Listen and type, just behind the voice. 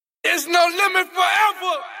No limit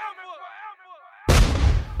forever.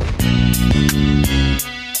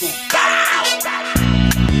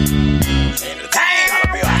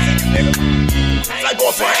 Like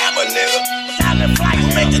boy forever, nigga. Time to fly,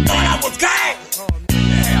 make you thought I was gone.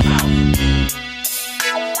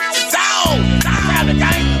 It's on. Grab the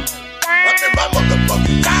gang. Up in my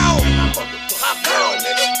motherfucking town. I'm girl,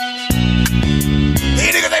 nigga.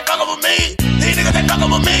 These niggas ain't fucking with me. These niggas ain't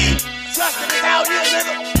fucking with me. Trust me, it's out here,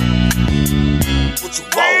 nigga. What you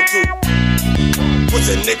want to? What's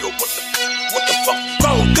a nigga? What the fuck you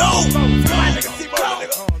gon' do? Come on, nigga, see my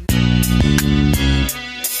nigga.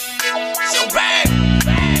 So bad.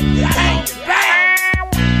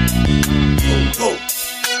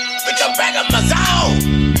 Bitch, I'm back in my zone.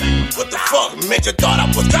 What the fuck, bitch, you thought I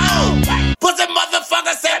was gone? Pussy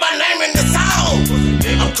motherfucker said my name in the song.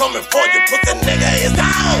 I'm coming for you, pussy nigga, it's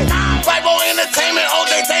on. Bible Entertainment,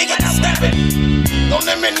 OJ take it, I'm stepping. Don't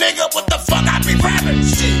let me nigga, what the fuck I be rapping?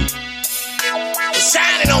 Shit. We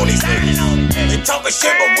shining on these niggas. They talking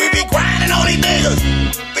shit, but we be grinding on these niggas.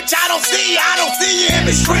 Bitch, I don't see you in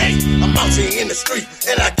the street. I'm out here in the street,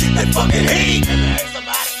 and I keep that fucking heat.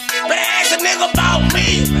 Better ask a nigga about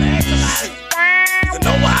me. You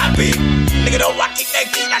know where I be. Nigga know I keep that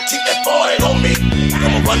heat, I keep that boy on me.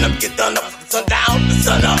 I'ma run up, get done up, sun down, the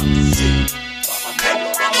sun up. Shit.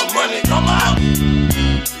 I'ma money, come up.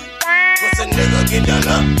 What's a nigga get done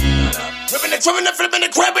up? Rippin' and trippin' and flippin'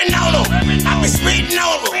 and cribbin' on them. I be spittin'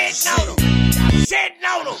 on them. Shittin'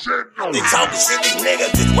 on them. They talkin' shit, these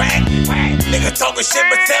niggas is whack. Niggas talkin' shit,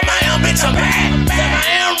 but Sam I am, bitch, I'm back. Sam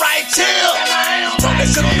I am right, chill. Talk that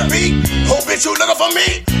shit on the beat. Whole bitch, you lookin' for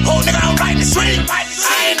me. Whole nigga, I'm right in the street. I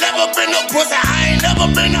ain't never been no pussy, I ain't never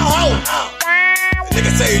been no hoe.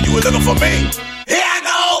 Nigga say you was looking for me. Here I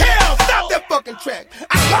go. Hell, stop that fucking track.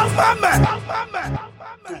 I lost my mind.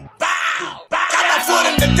 Bow. Got my foot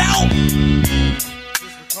in the door.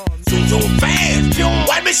 Zoom fast.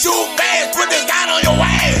 Wipe me shoot fast. Put this guy on your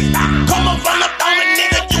ass. Come up run up on me,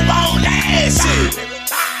 nigga. You won't last. Shit.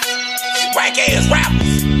 Whack ass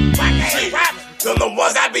rappers. Them the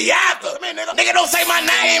ones I be after. Nigga, don't say my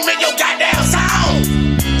name in your goddamn song.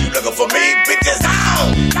 You looking for me, bitches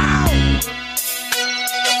on.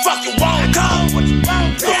 The fuck you won't go?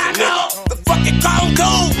 Yeah, I know. The fuck you gon'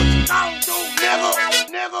 do?